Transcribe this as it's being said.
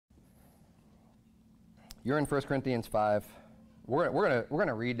You're in 1 Corinthians 5. We're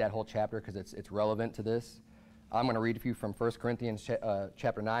gonna read that whole chapter because it's relevant to this. I'm going to read a few from 1 Corinthians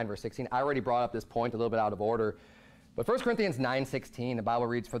chapter 9, verse 16. I already brought up this point a little bit out of order. But 1 Corinthians 9:16, the Bible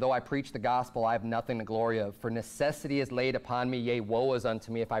reads, "For though I preach the gospel, I have nothing to glory of. For necessity is laid upon me, yea, woe is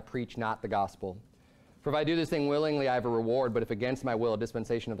unto me if I preach not the gospel. For if I do this thing willingly, I have a reward. But if against my will, a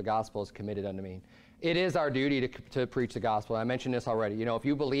dispensation of the gospel is committed unto me." It is our duty to preach the gospel. I mentioned this already. You know, if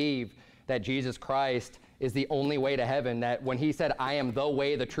you believe that Jesus Christ is the only way to heaven, that when he said, "I am the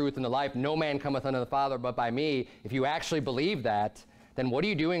way, the truth, and the life, no man cometh unto the Father but by me," if you actually believe that, then what are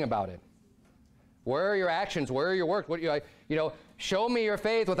you doing about it? Where are your actions? Where are your works? What, you know, show me your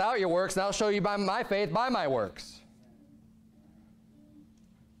faith without your works, and I'll show you by my faith by my works.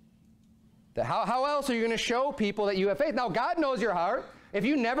 How else are you going to show people that you have faith? Now, God knows your heart. If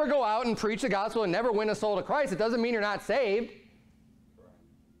you never go out and preach the gospel and never win a soul to Christ, it doesn't mean you're not saved.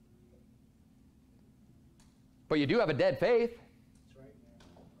 But you do have a dead faith. That's right.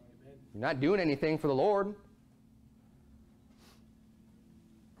 Amen. You're not doing anything for the Lord.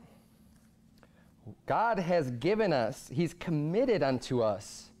 God has given us, he's committed unto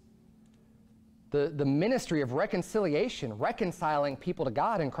us the ministry of reconciliation, reconciling people to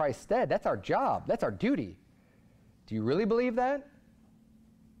God in Christ's stead. That's our job. That's our duty. Do you really believe that?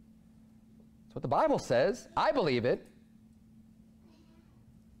 That's what the Bible says. I believe it.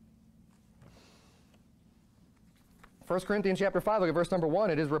 1 Corinthians chapter 5, look at verse number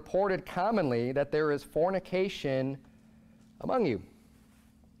 1. "It is reported commonly that there is fornication among you."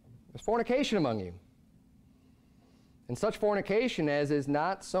 There's fornication among you. "And such fornication as is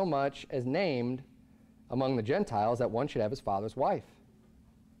not so much as named among the Gentiles, that one should have his father's wife."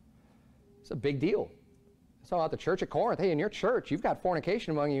 It's a big deal. It's all about the church at Corinth. Hey, in your church, you've got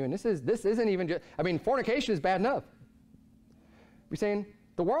fornication among you, and this isn't even just, I mean, fornication is bad enough. You're saying,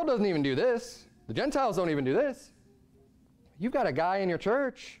 the world doesn't even do this. The Gentiles don't even do this. You've got a guy in your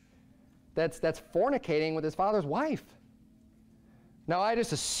church that's fornicating with his father's wife. Now, I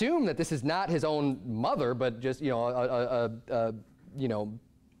just assume that this is not his own mother, but just, you know,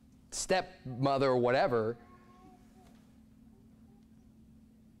 stepmother or whatever.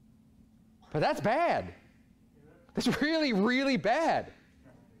 But that's bad. That's really, really bad.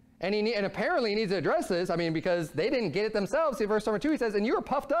 And apparently he needs to address this, I mean, because they didn't get it themselves. See, verse number 2, he says, "And you are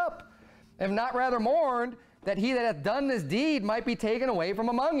puffed up, if not rather mourned, that he that hath done this deed might be taken away from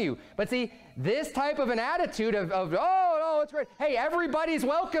among you." But see, this type of an attitude of oh, no, it's great. Hey, everybody's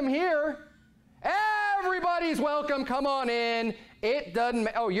welcome here. Everybody's welcome. Come on in. It doesn't,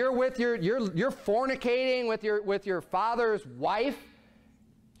 oh, you're fornicating with your father's wife?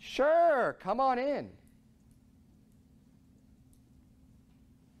 Sure, come on in.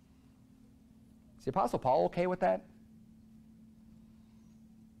 Is the Apostle Paul okay with that?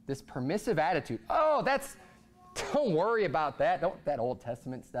 This permissive attitude. Oh, don't worry about that. That Old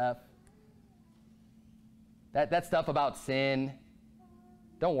Testament stuff. That stuff about sin.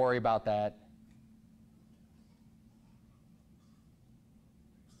 Don't worry about that.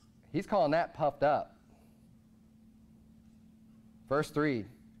 He's calling that puffed up. Verse 3.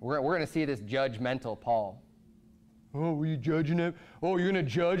 We're going to see this judgmental Paul. Oh, were you judging him? Oh, you're going to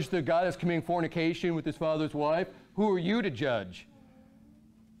judge the guy that's committing fornication with his father's wife? Who are you to judge?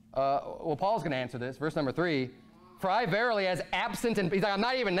 Well, Paul's going to answer this. Verse number 3. "For I verily, as absent in," he's like, I'm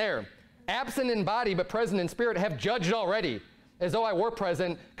not even there, "absent in body, but present in spirit, have judged already, as though I were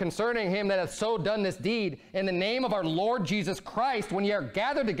present, concerning him that hath so done this deed, in the name of our Lord Jesus Christ, when ye are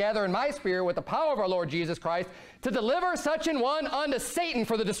gathered together in my spirit with the power of our Lord Jesus Christ, to deliver such an one unto Satan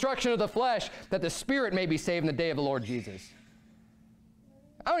for the destruction of the flesh, that the spirit may be saved in the day of the Lord Jesus."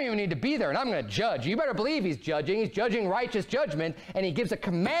 I don't even need to be there, and I'm going to judge. You better believe he's judging. He's judging righteous judgment, and he gives a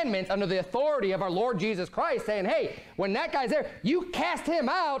commandment under the authority of our Lord Jesus Christ, saying, hey, when that guy's there, you cast him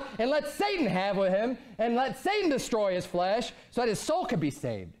out and let Satan have with him, and let Satan destroy his flesh so that his soul can be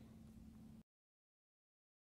saved.